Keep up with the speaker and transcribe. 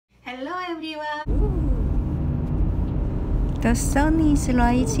Hello everyone! The sun is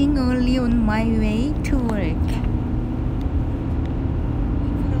rising early on my way to work.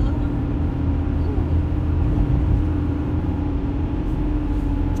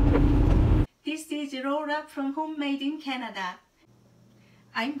 This is Laura from Homemade in Canada.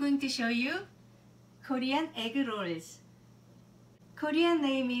 I'm going to show you Korean egg rolls. Korean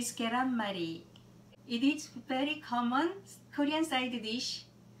name is 계란말이. It is very common Korean side dish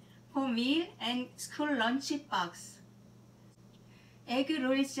for meal and school lunch box. Egg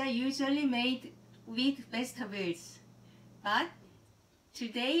rolls are usually made with vegetables, but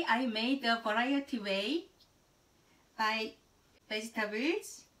today I made a variety way by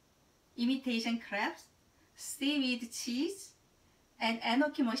vegetables, imitation crabs, seaweed cheese, and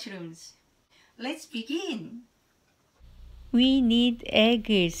Enoki mushrooms. Let's begin. We need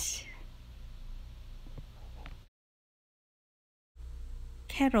eggs,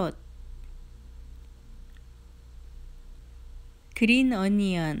 carrot, green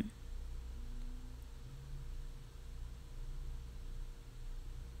onion,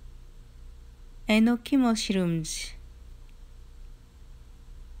 Enoki mushrooms,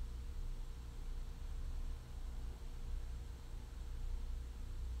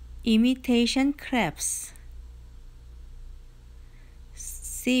 imitation crabs,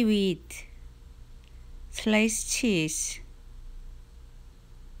 seaweed, sliced cheese,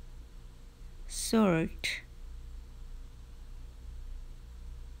 salt,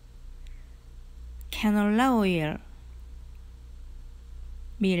 canola oil,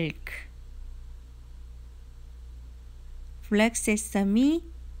 milk, black sesame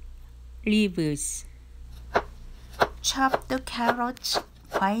leaves. Chop the carrots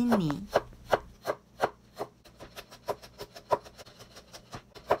finely.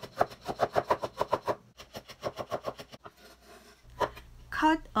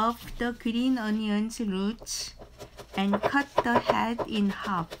 Cut off the green onion's roots and cut the head in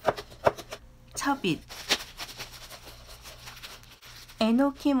half. Chop it.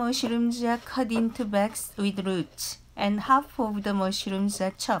 Enoki mushrooms are cut into bags with roots, and half of the mushrooms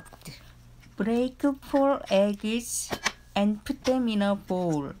are chopped. Break 4 eggs and put them in a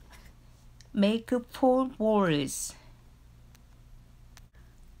bowl. Make 4 balls.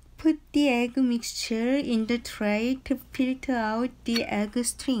 Put the egg mixture in the tray to filter out the egg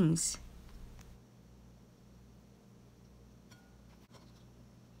strings.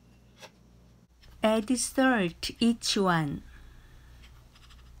 Add salt each one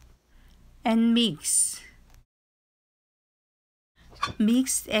and mix.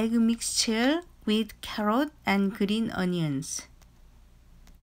 Mix egg mixture with carrot and green onions.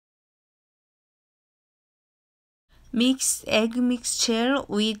 Mix egg mixture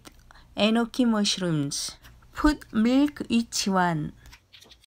with Enoki mushrooms. Put milk each one.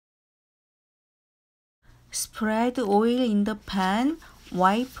 Spread oil in the pan,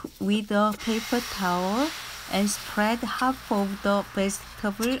 wipe with a paper towel, and spread half of the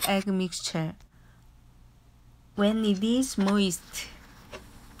vegetable egg mixture. When it is moist,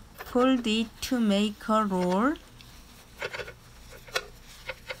 fold it to make a roll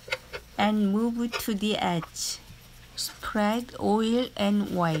and move to the edge. Spread oil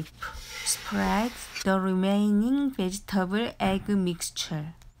and wipe. Spread the remaining vegetable egg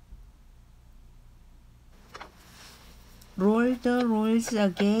mixture. Roll the rolls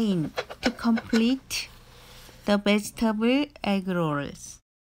again to complete the vegetable egg rolls.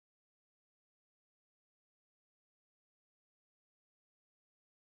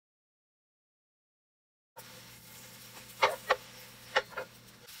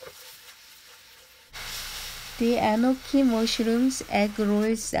 The Enoki mushrooms egg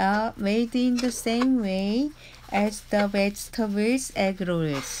rolls are made in the same way as the vegetables egg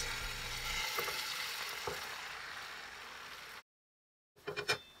rolls.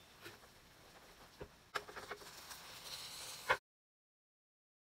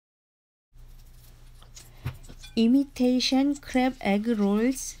 Imitation crab egg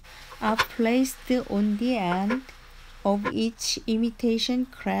rolls are placed on the end of each imitation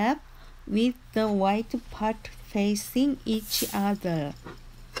crab with the white part facing each other.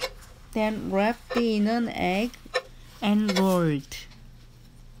 Then wrapped in an egg and rolled.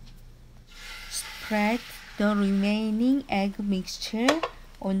 Spread the remaining egg mixture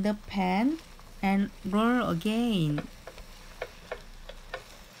on the pan and roll again.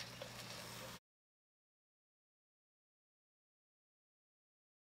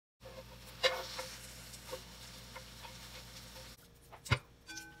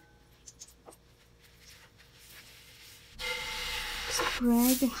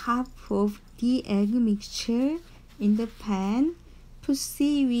 Spread half of the egg mixture in the pan Put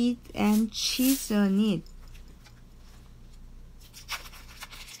seaweed and cheese on it.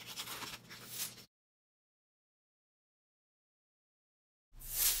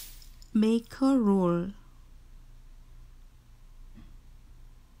 Make a roll.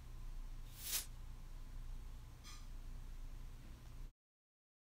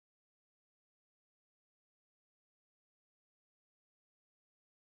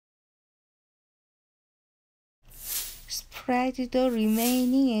 Spread the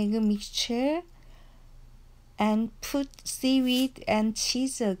remaining egg mixture and put seaweed and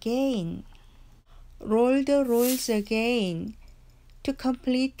cheese again. Roll the rolls again to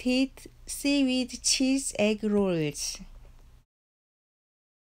complete it. Seaweed cheese egg rolls.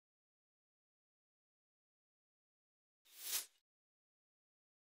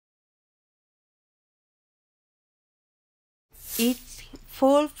 Eat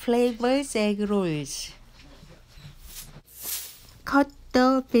 4 flavors egg rolls. Cut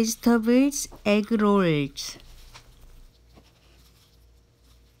the vegetables egg rolls.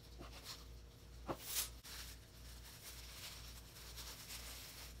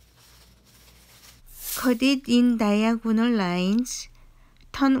 Cut it in diagonal lines.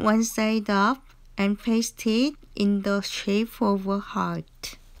 Turn one side up and paste it in the shape of a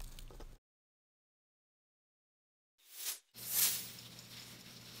heart.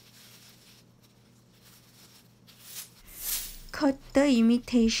 Cut the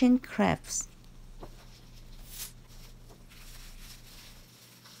imitation crabs.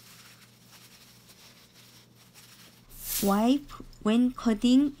 Wipe when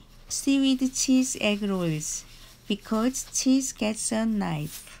cutting seaweed cheese egg rolls because cheese gets a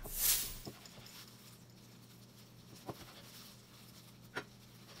knife.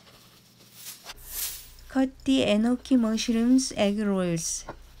 Cut the enoki mushrooms egg rolls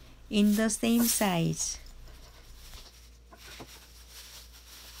in the same size.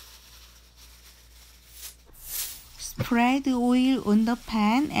 Spread oil on the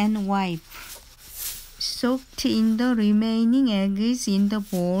pan and wipe. Soak in the remaining eggs in the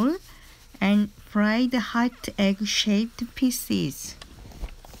bowl and fry the hot egg-shaped pieces.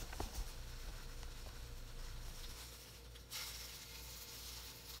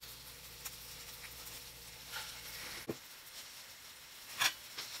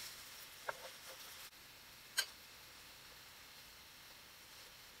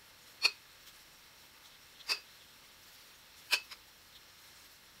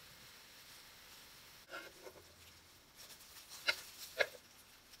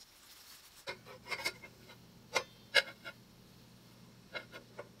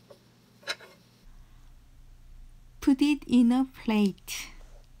 Put it in a plate.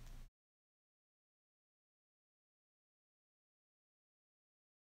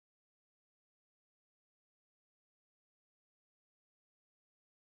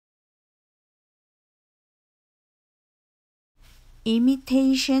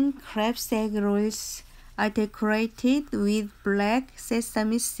 Imitation crab's egg rolls are decorated with black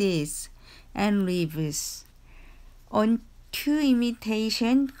sesame seeds and leaves on 2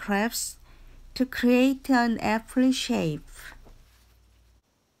 imitation crabs to create an apple shape.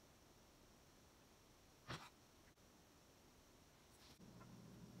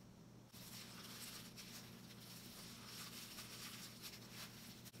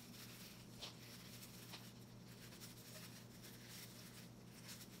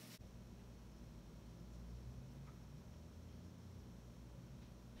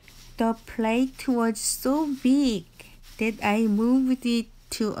 The plate was so big that I moved it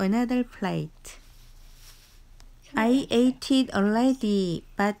to another plate. I ate it already,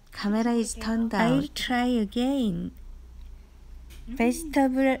 but camera is turned out. I'll try again.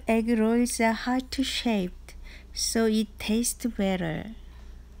 Vegetable egg rolls are heart-shaped, so it tastes better.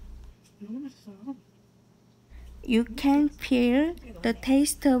 You can feel the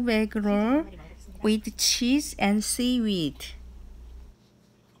taste of egg roll with cheese and seaweed.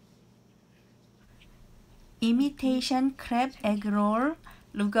 Imitation crab egg roll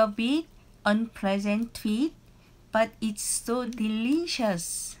look a bit unpleasant to eat, but it's so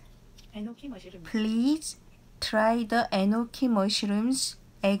delicious. Please try the enoki mushrooms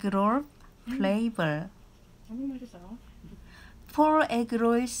egg roll flavor. 4 egg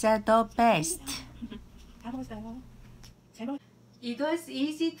rolls are the best. It was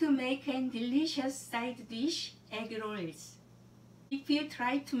easy to make and delicious side dish egg rolls. If you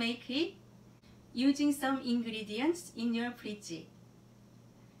try to make it using some ingredients in your fridge,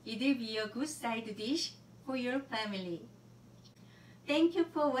 it will be a good side dish for your family. Thank you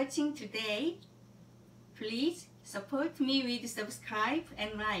for watching today. Please support me with subscribe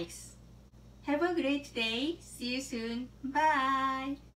and likes. Have a great day. See you soon. Bye.